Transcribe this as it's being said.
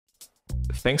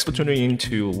Thanks for tuning in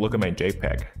to Look at My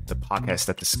JPEG, the podcast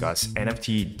that discusses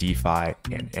NFT, DeFi,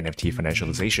 and NFT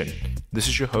financialization. This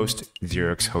is your host,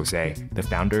 Xerox Jose, the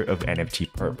founder of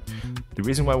nftperp. The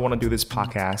reason why I want to do this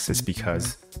podcast is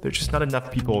because there's just not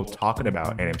enough people talking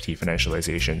about NFT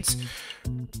financializations.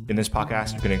 In this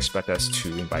podcast, you can expect us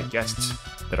to invite guests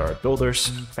that are builders,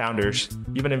 founders,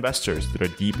 even investors that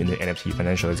are deep in the NFT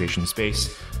financialization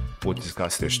space. We'll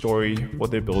discuss their story, what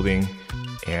they're building,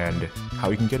 and how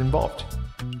you can get involved.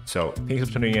 So thanks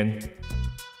for tuning in.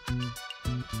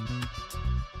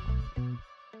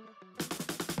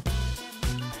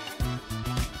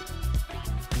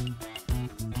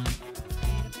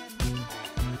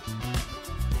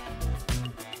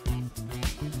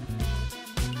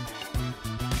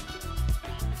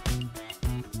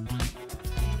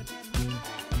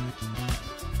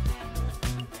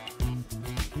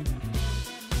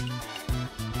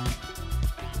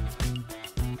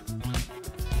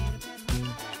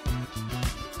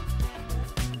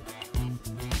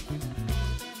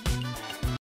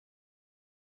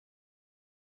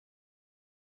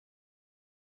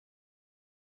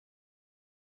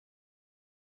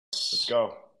 Let's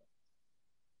go.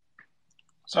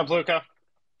 What's up, Luca?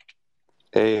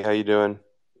 Hey, how you doing?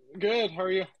 Good. How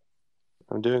are you?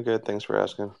 I'm doing good. Thanks for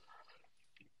asking. I'm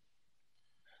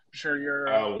sure you're...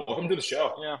 welcome to the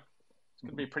show. Yeah. It's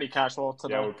going to be pretty casual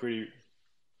today. Yeah, we're pretty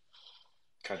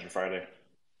casual Friday.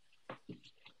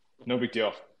 No big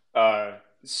deal. Pumped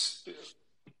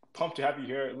to have you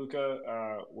here,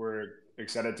 Luca. We're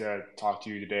excited to talk to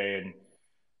you today.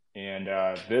 And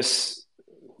this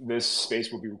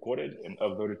space will be recorded and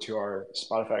uploaded to our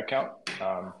Spotify account.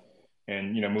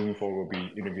 And moving forward, we'll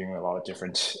be interviewing a lot of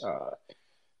different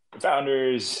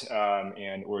founders,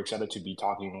 and we're excited to be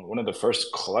talking one of the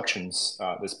first collections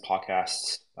this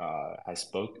podcast has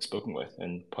spoken with,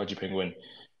 and Pudgy Penguin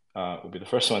will be the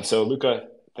first one. So, Luca,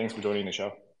 thanks for joining the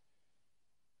show.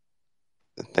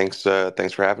 Thanks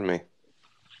for having me.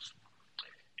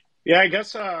 Yeah, I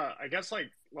guess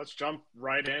let's jump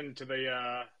right into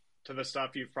the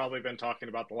stuff you've probably been talking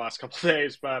about the last couple of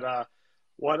days. But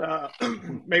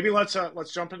maybe let's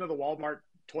jump into the Walmart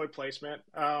toy placement,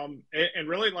 and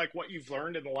really like what you've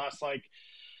learned in the last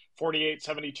 48,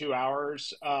 72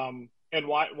 hours, and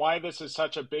why this is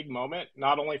such a big moment,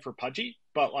 not only for Pudgy,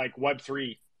 but like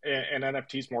Web3 and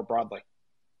NFTs more broadly.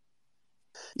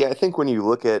 Yeah, I think when you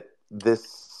look at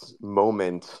this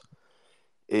moment,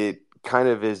 it kind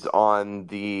of is on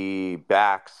the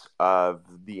backs of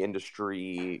the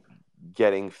industry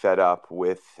getting fed up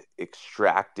with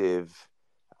extractive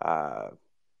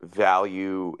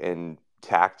value and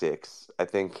tactics. I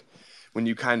think when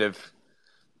you kind of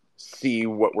see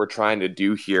what we're trying to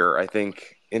do here, I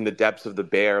think in the depths of the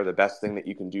bear, the best thing that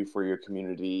you can do for your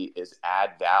community is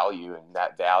add value. And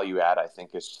that value add, I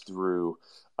think, is through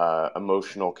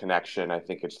emotional connection. I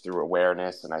think it's through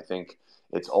awareness. And I think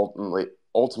it's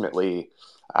ultimately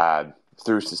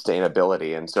through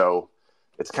sustainability. And so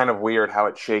it's kind of weird how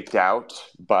it shaked out,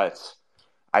 but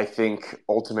I think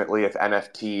ultimately if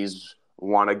NFTs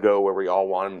want to go where we all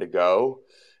want them to go,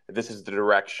 this is the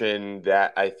direction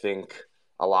that I think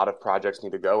a lot of projects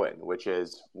need to go in, which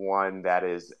is one that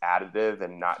is additive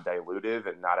and not dilutive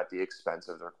and not at the expense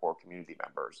of their core community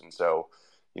members. And so,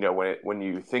 when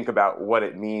you think about what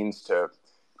it means to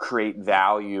create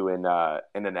value in an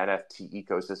NFT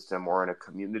ecosystem or in a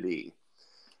community,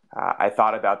 I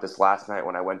thought about this last night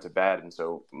when I went to bed, and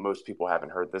so most people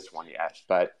haven't heard this one yet.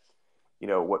 But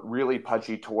what really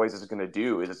Pudgy Toys is going to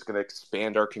do is it's going to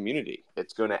expand our community.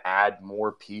 It's going to add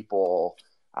more people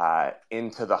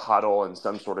into the huddle in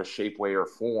some sort of shape, way, or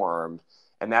form,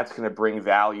 and that's going to bring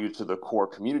value to the core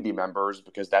community members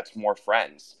because that's more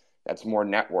friends, that's more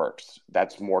networks,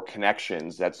 that's more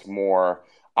connections, that's more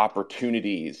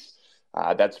opportunities.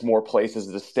 That's more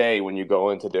places to stay when you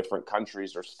go into different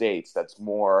countries or states. That's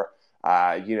more,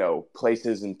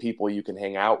 places and people you can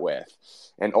hang out with.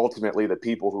 And ultimately, the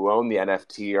people who own the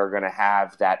NFT are going to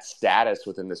have that status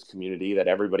within this community that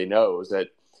everybody knows that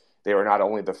they were not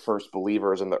only the first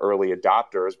believers and the early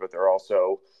adopters, but they're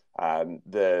also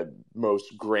the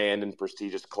most grand and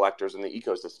prestigious collectors in the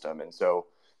ecosystem. And so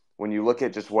when you look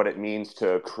at just what it means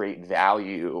to create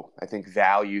value, I think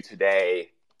value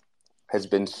today has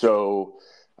been so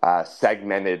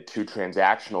segmented to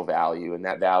transactional value, and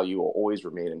that value will always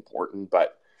remain important.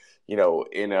 But in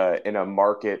a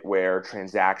market where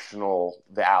transactional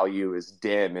value is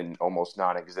dim and almost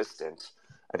non-existent,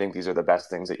 I think these are the best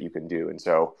things that you can do. And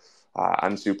so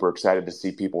I'm super excited to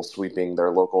see people sweeping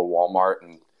their local Walmart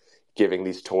and giving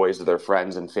these toys to their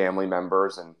friends and family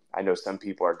members. And I know some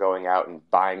people are going out and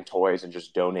buying toys and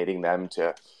just donating them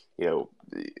to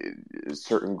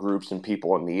certain groups and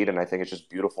people in need. And I think it's just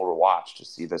beautiful to watch, to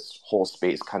see this whole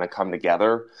space kind of come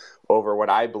together over what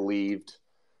I believed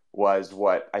was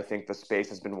what I think the space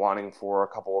has been wanting for a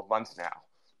couple of months now.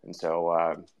 And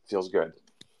so feels good.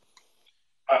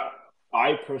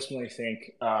 I personally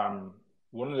think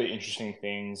one of the interesting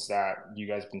things that you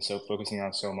guys have been so focusing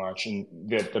on so much, and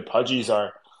the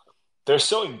Pudgies they're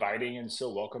so inviting and so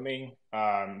welcoming.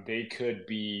 They could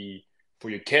be for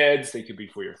your kids, they could be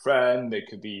for your friend, they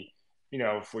could be,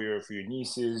 for your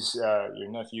nieces, your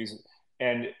nephews.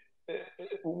 And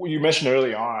you mentioned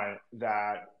early on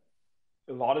that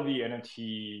a lot of the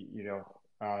NFT,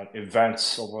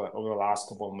 events over the last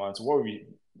couple of months, what we've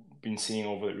been seeing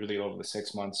over the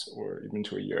 6 months or even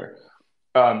to a year,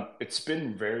 it's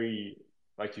been very,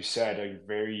 like you said, like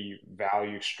very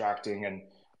value extracting,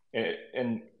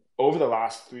 and over the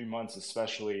last 3 months,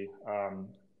 especially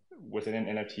within an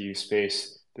NFT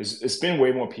space, it's been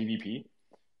way more PvP,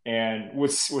 and we're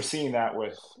seeing that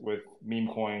with meme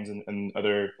coins and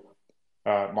other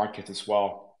markets as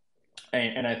well.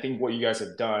 And I think what you guys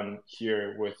have done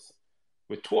here with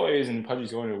toys and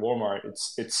Pudgy's going to Walmart,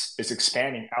 it's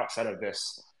expanding outside of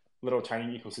this little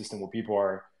tiny ecosystem where people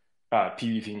are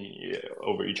PvPing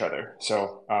over each other.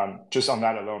 So just on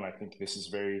that alone, I think this is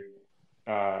very,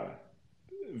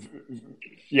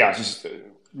 just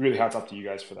really hats off to you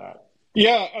guys for that.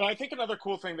 Yeah, and I think another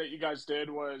cool thing that you guys did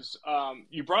was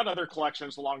you brought other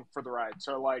collections along for the ride.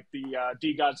 So like the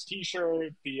D-Gods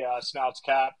t-shirt, the Snouts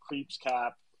cap, Creeps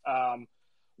cap.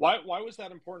 Why was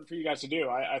that important for you guys to do?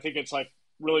 I think it's like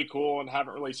really cool and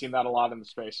haven't really seen that a lot in the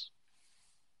space.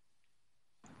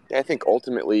 I think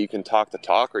ultimately you can talk the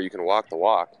talk or you can walk the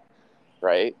walk,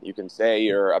 right? You can say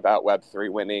you're about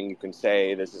Web3 winning. You can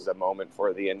say this is a moment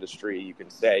for the industry. You can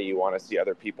say you want to see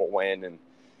other people win. And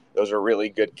those are really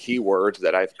good keywords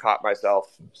that I've caught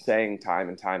myself saying time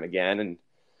and time again. And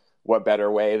what better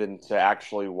way than to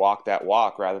actually walk that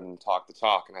walk rather than talk the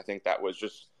talk? And I think that was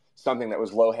just something that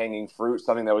was low-hanging fruit,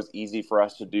 something that was easy for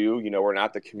us to do. We're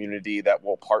not the community that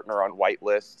will partner on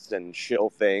whitelists and shill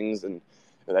things, and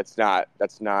that's not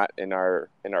in our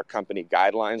company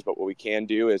guidelines. But what we can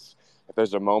do is, if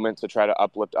there's a moment to try to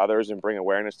uplift others and bring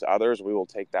awareness to others, we will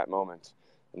take that moment.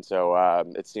 And so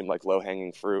it seemed like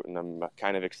low-hanging fruit, and I'm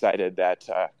kind of excited that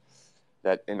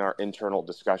in our internal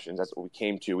discussions, that's what we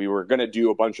came to. We were going to do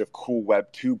a bunch of cool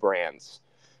Web 2 brands,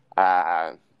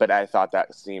 but I thought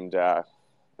that seemed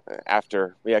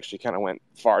after we actually kind of went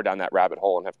far down that rabbit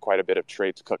hole and have quite a bit of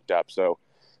traits cooked up. So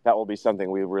that will be something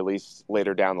we release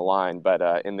later down the line.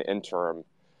 But in the interim,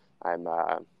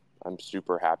 I'm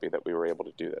super happy that we were able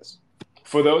to do this.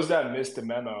 For those that missed the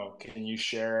memo, can you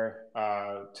share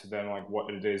to them like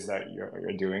what it is that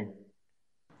you're doing?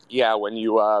 Yeah, when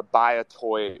you buy a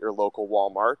toy at your local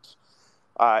Walmart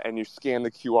and you scan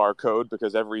the QR code,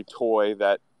 because every toy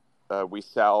that we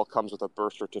sell comes with a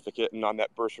birth certificate, and on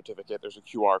that birth certificate there's a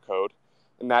QR code,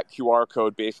 and that QR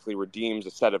code basically redeems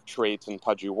a set of traits in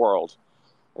Pudgy World.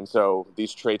 And so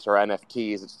these traits are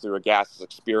NFTs. It's through a gases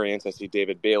experience. I see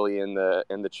David Bailey in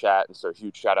the chat, and so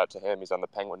huge shout out to him. He's on the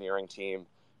Penguineering team.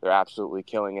 They're absolutely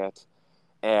killing it.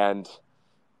 And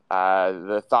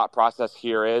the thought process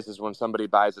here is when somebody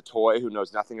buys a toy who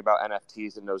knows nothing about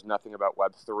NFTs and knows nothing about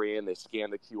Web3, and they scan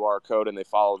the QR code and they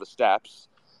follow the steps,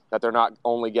 that they're not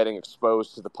only getting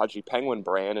exposed to the Pudgy Penguin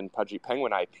brand and Pudgy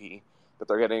Penguin IP, but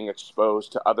they're getting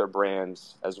exposed to other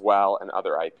brands as well and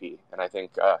other IP. And I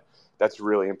think that's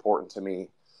really important to me,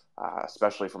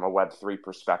 especially from a Web3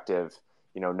 perspective.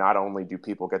 Not only do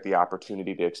people get the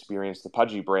opportunity to experience the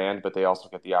Pudgy brand, but they also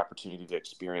get the opportunity to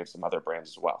experience some other brands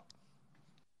as well.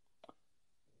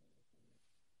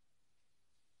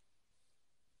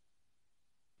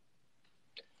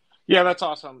 Yeah, that's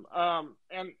awesome.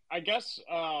 And I guess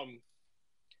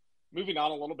moving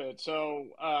on a little bit. So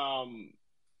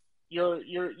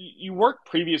you worked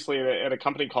previously at a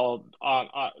company called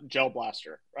Gel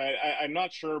Blaster, right? I'm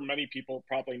not sure many people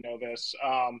probably know this.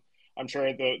 I'm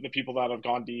sure the people that have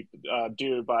gone deep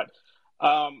do, but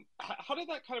how did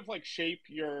that kind of like shape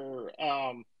your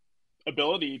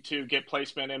ability to get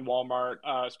placement in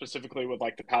Walmart, specifically with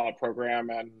like the pallet program?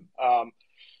 And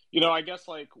I guess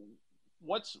like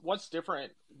what's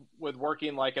different with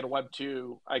working like at a Web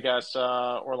 2, I guess,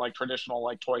 or like traditional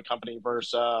like toy company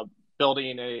versus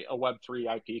building a Web 3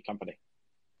 IP company?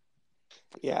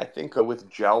 Yeah, I think with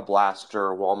Gel Blaster,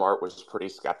 Walmart was pretty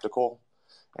skeptical.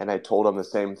 And I told them the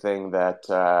same thing that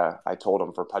I told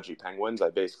them for Pudgy Penguins. I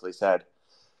basically said,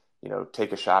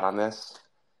 take a shot on this.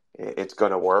 It's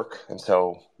going to work. And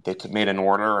so they made an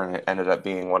order, and it ended up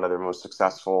being one of their most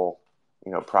successful,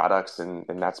 products in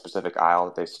that specific aisle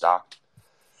that they stocked.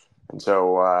 And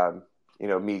so,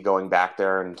 me going back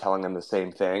there and telling them the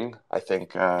same thing, I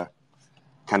think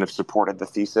kind of supported the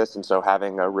thesis. And so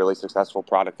having a really successful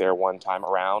product there one time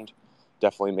around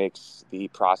definitely makes the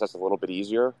process a little bit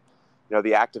easier.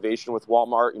 The activation with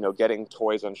Walmart, getting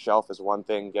toys on shelf is one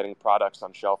thing, getting products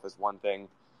on shelf is one thing,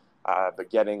 but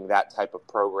getting that type of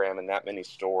program in that many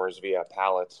stores via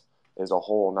pallets is a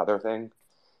whole nother thing.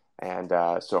 And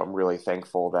so I'm really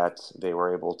thankful that they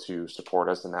were able to support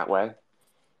us in that way.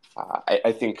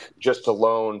 I think just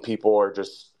alone, people are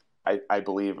just, I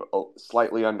believe,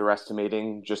 slightly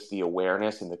underestimating just the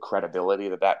awareness and the credibility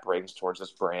that brings towards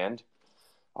this brand.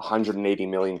 180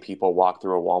 million people walk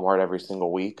through a Walmart every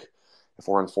single week. If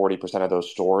we're in 40% of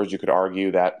those stores, you could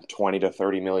argue that 20 to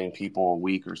 30 million people a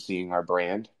week are seeing our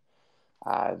brand.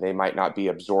 They might not be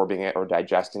absorbing it or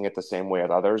digesting it the same way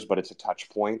as others, but it's a touch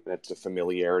point and it's a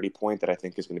familiarity point that I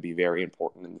think is going to be very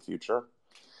important in the future.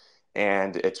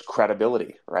 And it's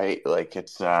credibility, right? Like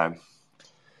it's, the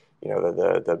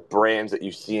brands that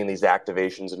you see in these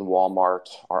activations in Walmart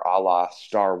are a la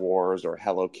Star Wars or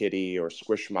Hello Kitty or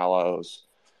Squishmallows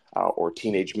or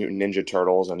Teenage Mutant Ninja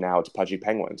Turtles, and now it's Pudgy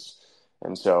Penguins.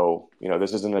 And so,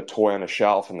 this isn't a toy on a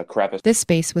shelf in the crevice. This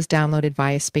space was downloaded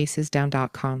via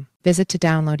spacesdown.com. Visit to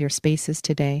download your spaces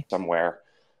today. Somewhere.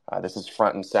 This is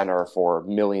front and center for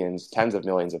millions, tens of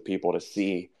millions of people to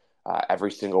see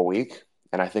every single week.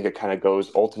 And I think it kind of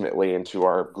goes ultimately into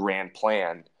our grand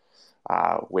plan,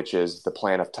 which is the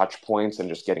plan of touch points and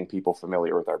just getting people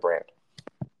familiar with our brand.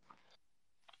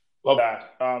 Love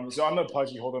that. So I'm a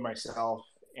Pudgy holder myself,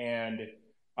 and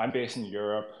I'm based in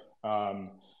Europe.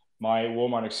 My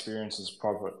Walmart experience is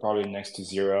probably next to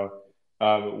zero.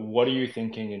 What are you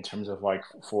thinking in terms of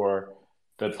for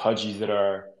the Pudgies that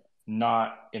are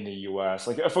not in the US?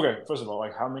 Okay, first of all,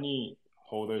 how many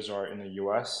holders are in the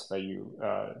US that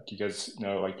do you guys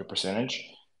know the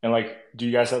percentage? And do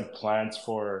you guys have plans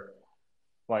for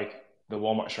the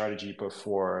Walmart strategy but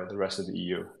for the rest of the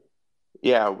EU?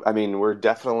 Yeah, I mean, we're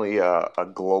definitely a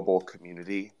global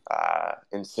community.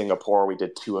 In Singapore, we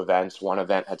did 2 events. One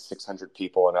event had 600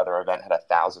 people. Another event had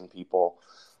 1,000 people.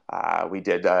 We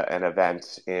did an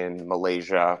event in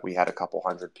Malaysia. We had a couple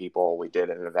hundred people. We did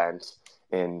an event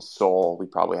in Seoul. We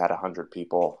probably had 100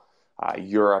 people.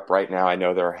 Europe right now, I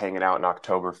know they're hanging out in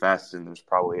Oktoberfest, and there's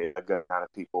probably a good amount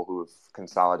of people who have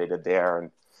consolidated there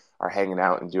and are hanging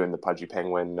out and doing the Pudgy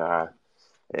Penguin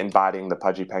embodying the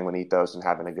Pudgy Penguin ethos and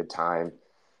having a good time.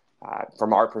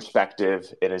 From our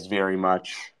perspective, it is very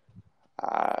much,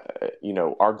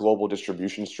 our global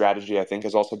distribution strategy, I think,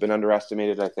 has also been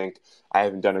underestimated. I think I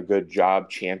haven't done a good job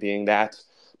championing that.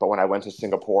 But when I went to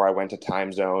Singapore, I went to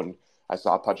Time Zone. I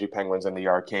saw Pudgy Penguins in the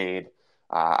arcade.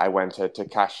 I went to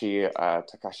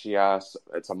Takashiya,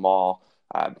 it's a mall,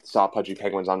 saw Pudgy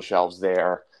Penguins on shelves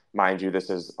there. Mind you, this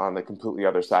is on the completely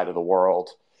other side of the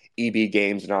world. EB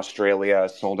Games in Australia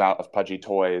sold out of Pudgy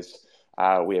toys.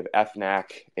 We have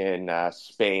FNAC in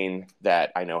Spain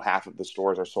that I know half of the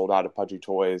stores are sold out of Pudgy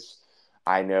toys.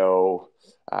 I know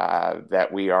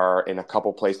that we are in a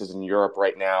couple places in Europe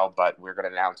right now, but we're going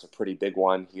to announce a pretty big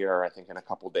one here, I think, in a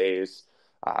couple days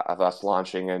of us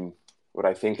launching in what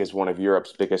I think is one of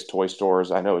Europe's biggest toy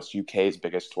stores. I know it's UK's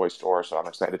biggest toy store, so I'm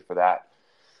excited for that.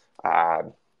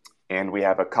 And we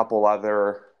have a couple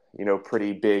other,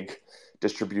 pretty big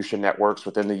distribution networks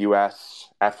within the US,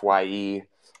 FYE,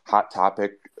 Hot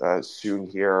Topic soon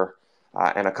here,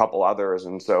 and a couple others.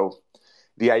 And so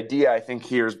the idea, I think,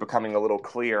 here is becoming a little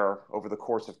clear over the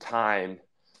course of time.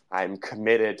 I'm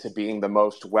committed to being the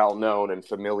most well-known and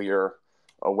familiar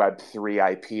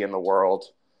Web3 IP in the world.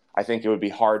 I think it would be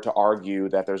hard to argue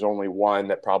that there's only one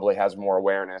that probably has more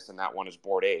awareness, and that one is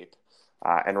Bored Ape.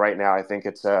 And right now, I think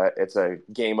it's a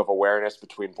game of awareness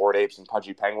between Bored Apes and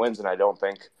Pudgy Penguins, and I don't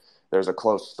think there's a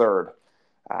close third.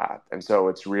 And so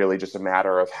it's really just a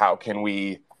matter of how can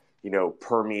we,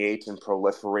 permeate and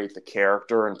proliferate the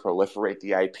character and proliferate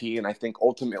the IP. And I think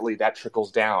ultimately that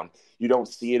trickles down. You don't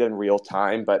see it in real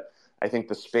time, but I think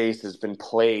the space has been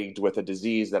plagued with a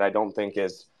disease that I don't think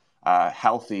is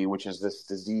healthy, which is this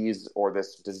disease or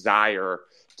this desire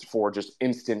for just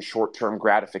instant short-term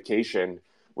gratification,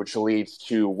 which leads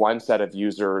to one set of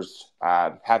users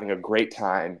having a great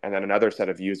time and then another set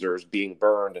of users being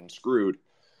burned and screwed.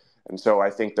 And so I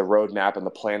think the roadmap and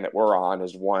the plan that we're on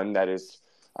is one that is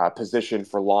positioned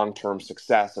for long-term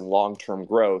success and long-term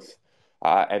growth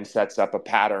and sets up a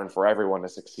pattern for everyone to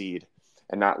succeed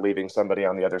and not leaving somebody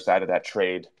on the other side of that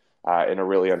trade in a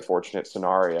really unfortunate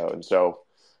scenario. And so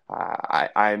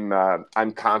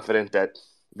I'm confident that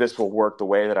this will work the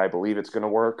way that I believe it's going to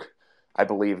work. I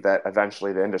believe that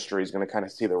eventually the industry is going to kind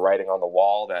of see the writing on the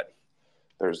wall that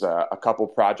there's a couple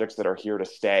projects that are here to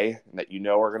stay and that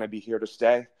are going to be here to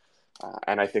stay.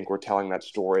 And I think we're telling that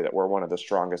story that we're one of the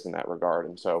strongest in that regard.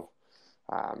 And so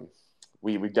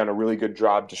we've done a really good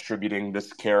job distributing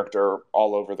this character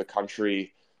all over the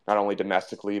country, not only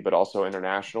domestically, but also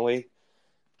internationally.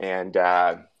 And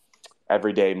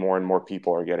every day, more and more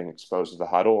people are getting exposed to the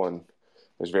huddle. And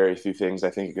there's very few things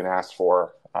I think you can ask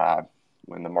for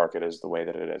when the market is the way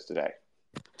that it is today.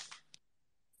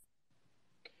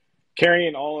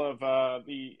 Carrying all of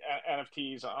the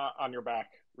NFTs on your back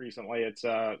recently, it's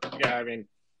I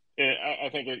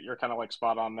think you're kind of like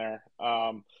spot on there.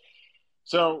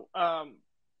 So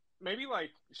maybe like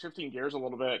shifting gears a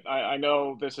little bit. I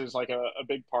know this is like a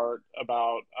big part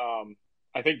about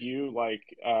I think you like,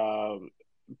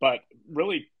 but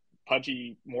really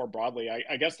Pudgy more broadly.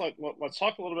 I guess let's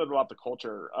talk a little bit about the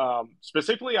culture.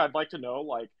 Specifically, I'd like to know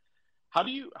like how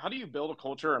do you build a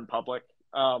culture in public?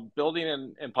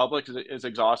 Building in public is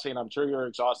exhausting. I'm sure you're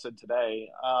exhausted today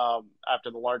after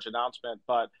the large announcement,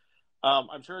 but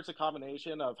I'm sure it's a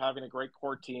combination of having a great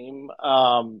core team,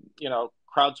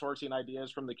 crowdsourcing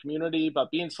ideas from the community,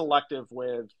 but being selective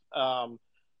with,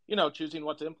 choosing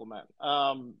what to implement.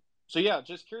 So yeah,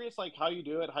 just curious, like how you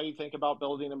do it, how you think about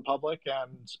building in public,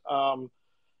 and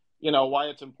why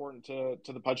it's important to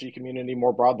the Pudgy community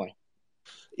more broadly.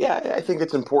 Yeah, I think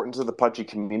it's important to the Pudgy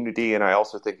community, and I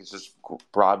also think it's just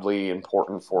broadly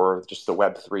important for just the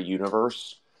Web3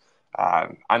 universe.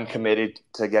 I'm committed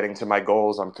to getting to my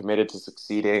goals. I'm committed to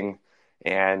succeeding.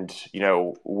 And,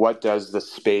 what does the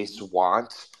space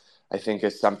want? I think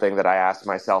is something that I ask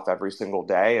myself every single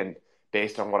day. And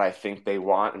based on what I think they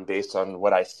want and based on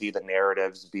what I see the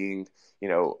narratives being,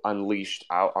 unleashed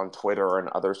out on Twitter and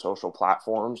other social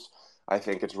platforms, I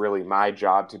think it's really my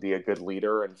job to be a good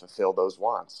leader and fulfill those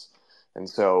wants. And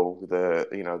so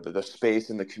the space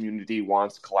in the community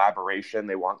wants collaboration.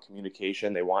 They want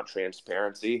communication. They want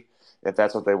transparency. If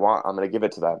that's what they want, I'm going to give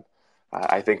it to them.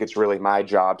 I think it's really my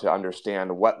job to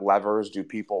understand what levers do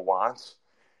people want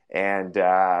and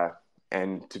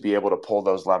to be able to pull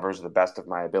those levers to the best of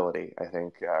my ability. I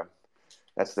think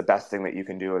that's the best thing that you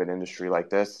can do in an industry like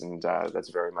this. And that's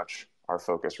very much our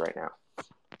focus right now.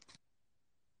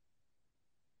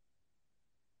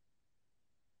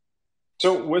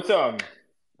 So with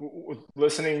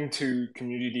listening to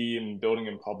community and building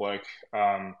in public,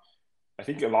 I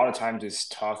think a lot of times it's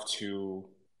tough to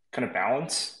kind of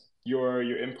balance your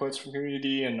inputs from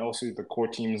community and also the core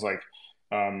teams like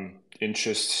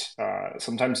interests.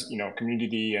 Sometimes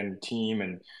community and team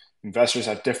and investors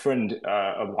have different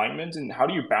alignments, and how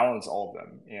do you balance all of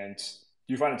them? And do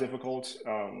you find it difficult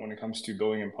when it comes to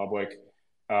building in public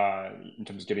in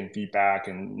terms of getting feedback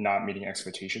and not meeting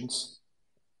expectations?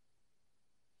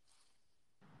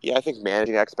 Yeah, I think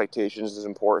managing expectations is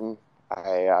important.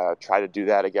 I try to do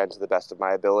that again to the best of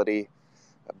my ability.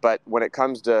 But when it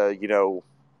comes to,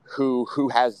 who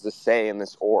has the say in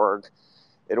this org,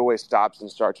 it always stops and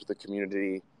starts with the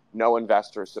community. No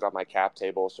investors sit on my cap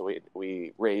table, so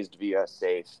we raised via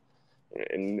SAFE.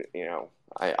 And,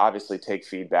 I obviously take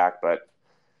feedback, but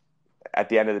at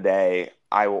the end of the day,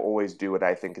 I will always do what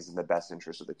I think is in the best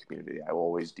interest of the community. I will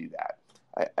always do that.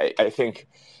 I think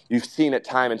you've seen it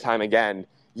time and time again.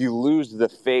 You lose the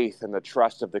faith and the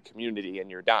trust of the community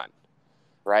and you're done,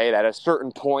 right? At a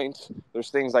certain point, there's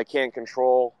things I can't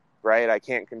control, right? I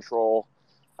can't control,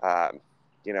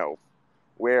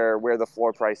 where the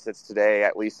floor price sits today,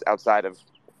 at least outside of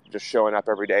just showing up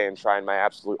every day and trying my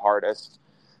absolute hardest.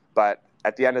 But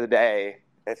at the end of the day,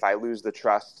 if I lose the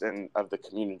trust of the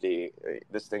community,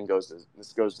 this goes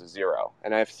to zero.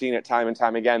 And I've seen it time and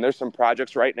time again. There's some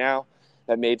projects right now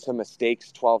that made some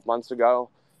mistakes 12 months ago,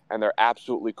 and they're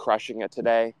absolutely crushing it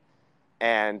today.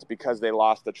 And because they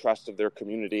lost the trust of their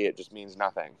community, it just means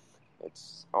nothing.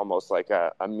 It's almost like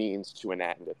a means to an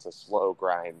end. It's a slow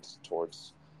grind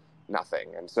towards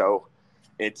nothing. And so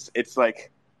it's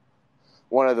like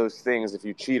one of those things, if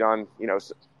you cheat on,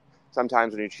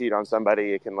 sometimes when you cheat on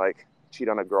somebody, it can like cheat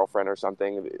on a girlfriend or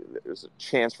something. There's a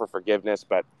chance for forgiveness,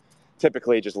 but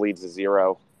typically it just leads to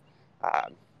zero.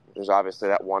 There's obviously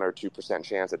that 1 or 2%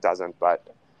 chance it doesn't, but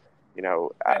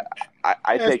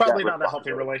I take probably that not a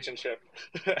healthy relationship.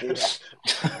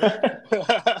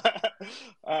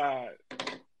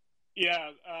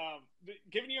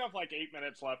 Given you have like 8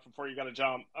 minutes left before you got to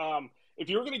jump, if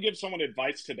you were going to give someone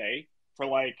advice today for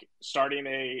like starting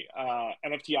a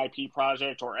NFT IP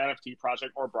project or NFT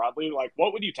project more broadly, like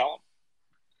what would you tell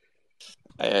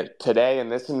them? Today in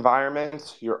this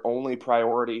environment, your only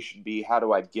priority should be how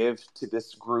do I give to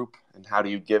this group and how do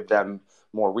you give them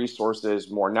more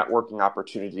resources, more networking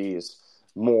opportunities,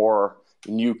 more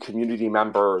new community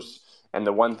members. And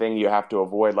the one thing you have to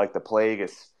avoid like the plague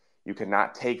is, You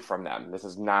cannot take from them. This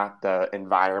is not the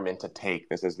environment to take.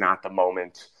 This is not the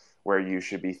moment where you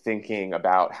should be thinking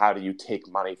about how do you take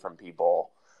money from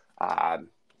people.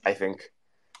 I think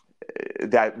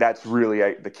that's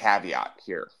really the caveat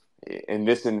here. In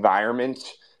this environment,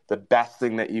 the best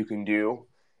thing that you can do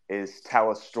is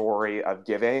tell a story of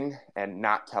giving and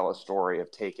not tell a story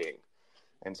of taking.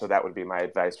 And so that would be my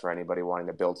advice for anybody wanting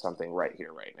to build something right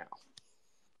here, right now.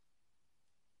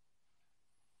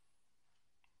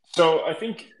 So I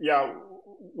think, yeah,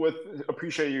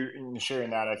 appreciate you sharing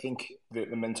that. I think the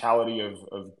mentality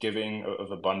of giving,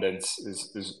 of abundance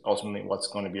is ultimately what's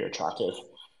going to be attractive.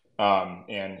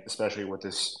 And especially with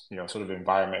this, sort of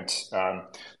environment,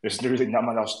 there's really not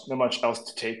much else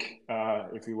to take,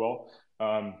 if you will.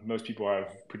 Most people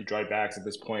have pretty dry bags at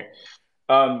this point.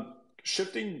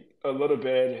 Shifting a little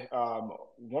bit,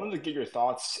 wanted to get your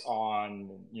thoughts on,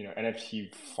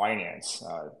 NFT finance.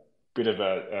 Bit of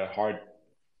a hard,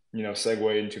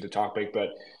 segue into the topic, but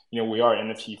we are an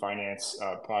NFT finance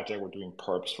project. We're doing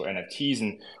perps for NFTs,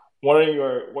 and what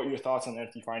your thoughts on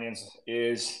NFT finance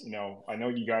is? I know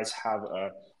you guys have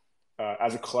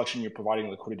as a collection, you're providing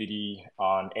liquidity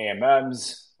on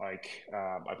AMMs, like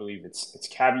I believe it's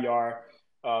Caviar.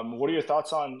 What are your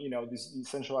thoughts on these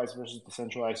centralized versus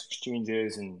decentralized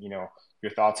exchanges, and your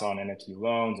thoughts on NFT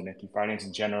loans and NFT finance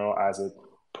in general as it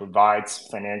provides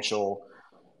financial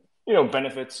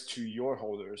benefits to your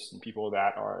holders and people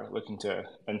that are looking to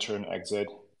enter and exit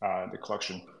the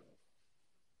collection?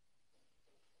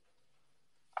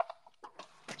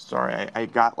 Sorry, I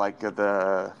got like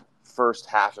the first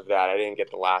half of that. I didn't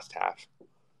get the last half.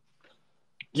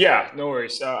 Yeah, no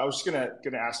worries. I was just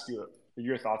gonna ask you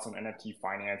your thoughts on NFT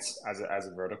finance as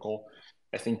a vertical.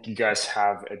 I think you guys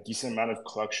have a decent amount of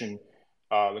collection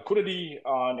liquidity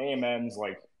on AMMs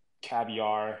like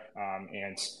Caviar,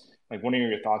 and like, what are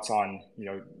your thoughts on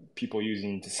people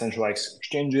using decentralized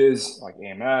exchanges like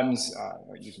AMMs,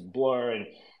 using Blur, and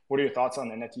what are your thoughts on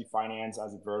NFT finance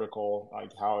as a vertical,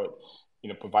 like how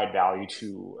it provide value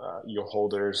to your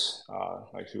holders,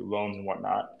 like through loans and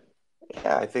whatnot?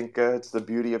 Yeah, I think it's the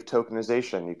beauty of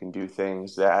tokenization. You can do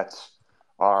things that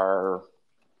are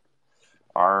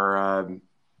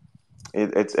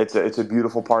it's a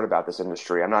beautiful part about this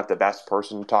industry. I'm not the best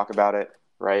person to talk about it,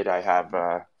 right? I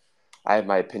have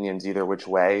my opinions either which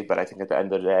way, but I think at the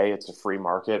end of the day, it's a free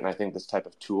market, and I think this type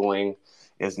of tooling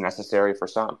is necessary for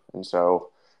some. And so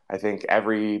I think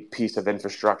every piece of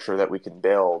infrastructure that we can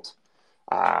build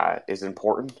is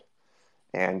important,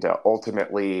 and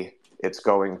ultimately it's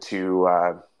going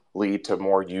to lead to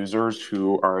more users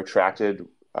who are attracted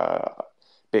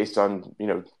based on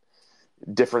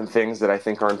different things that I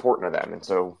think are important to them. And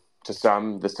so to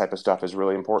some, this type of stuff is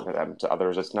really important to them. To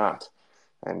others, it's not.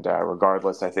 And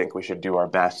regardless, I think we should do our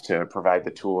best to provide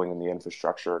the tooling and the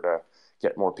infrastructure to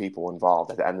get more people involved.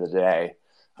 At the end of the day,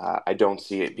 I don't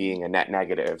see it being a net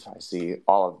negative. I see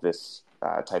all of this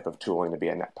type of tooling to be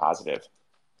a net positive.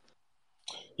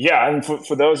 Yeah, and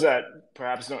for those that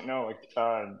perhaps don't know,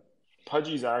 like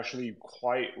Pudgy is actually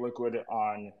quite liquid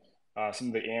on some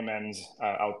of the AMMs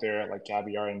out there, like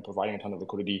Caviar, and providing a ton of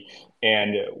liquidity.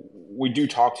 And we do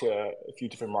talk to a few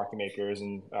different market makers,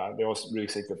 and they also really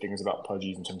say good things about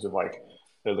Pudgy in terms of like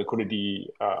the liquidity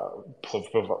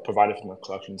provided from the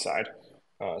collection side.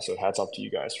 So hats off to you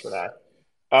guys for that.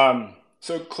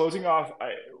 So closing off,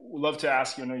 I would love to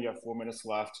ask you, I know you have 4 minutes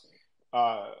left.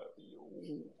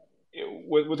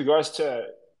 With regards to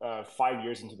 5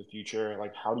 years into the future,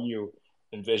 like how do you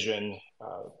envision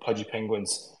Pudgy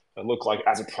Penguins look like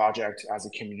as a project, as a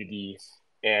community,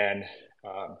 and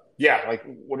like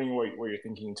what you're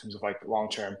thinking in terms of like long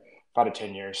term, 5 to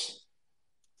 10 years?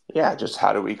 Yeah, just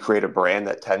how do we create a brand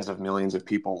that tens of millions of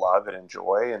people love and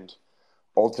enjoy, and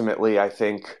ultimately, I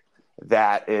think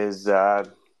that is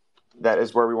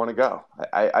where we want to go.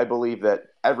 I believe that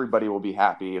everybody will be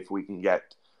happy if we can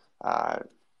get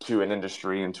to an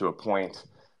industry and to a point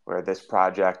where this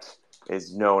project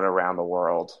is known around the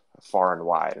world far and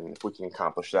wide. And if we can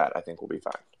accomplish that, I think we'll be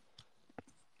fine.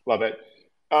 Love it.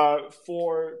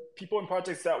 For people and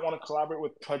projects that want to collaborate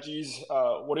with Pudgy's,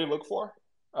 what do you look for?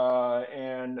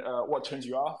 And what turns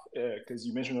you off? Because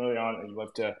you mentioned early on that you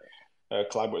love to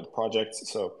collaborate with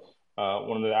projects. So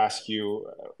wanted to ask you,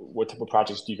 what type of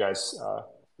projects do you guys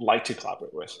like to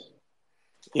collaborate with?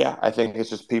 Yeah, I think it's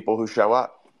just people who show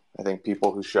up. I think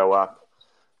people who show up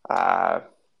are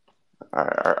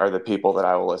the people that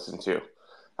I will listen to.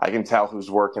 I can tell who's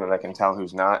working and I can tell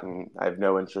who's not, and I have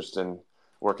no interest in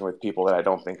working with people that I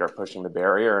don't think are pushing the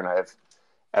barrier, and I have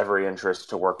every interest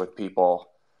to work with people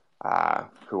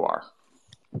who are.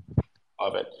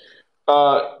 Love it.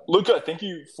 Luca, thank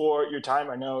you for your time.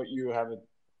 I know you have a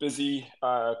busy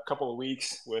couple of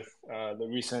weeks with the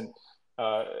recent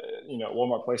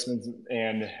Walmart placements,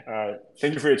 and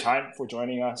thank you for your time for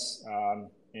joining us.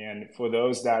 And for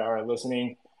those that are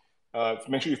listening,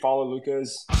 make sure you follow Luca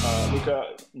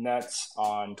Netz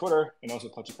on Twitter and also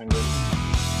Pudgy Penguins.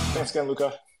 Thanks again,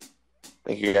 Luca.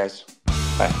 Thank you, guys.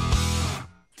 Bye.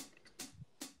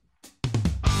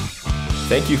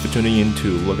 Thank you for tuning in to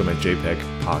Look at My JPEG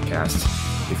podcast.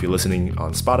 If you're listening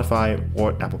on Spotify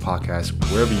or Apple Podcasts,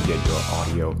 wherever you get your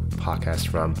audio podcast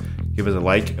from, give us a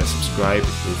like, a subscribe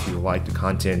if you like the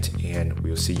content, and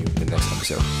we'll see you in the next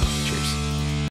episode. Cheers.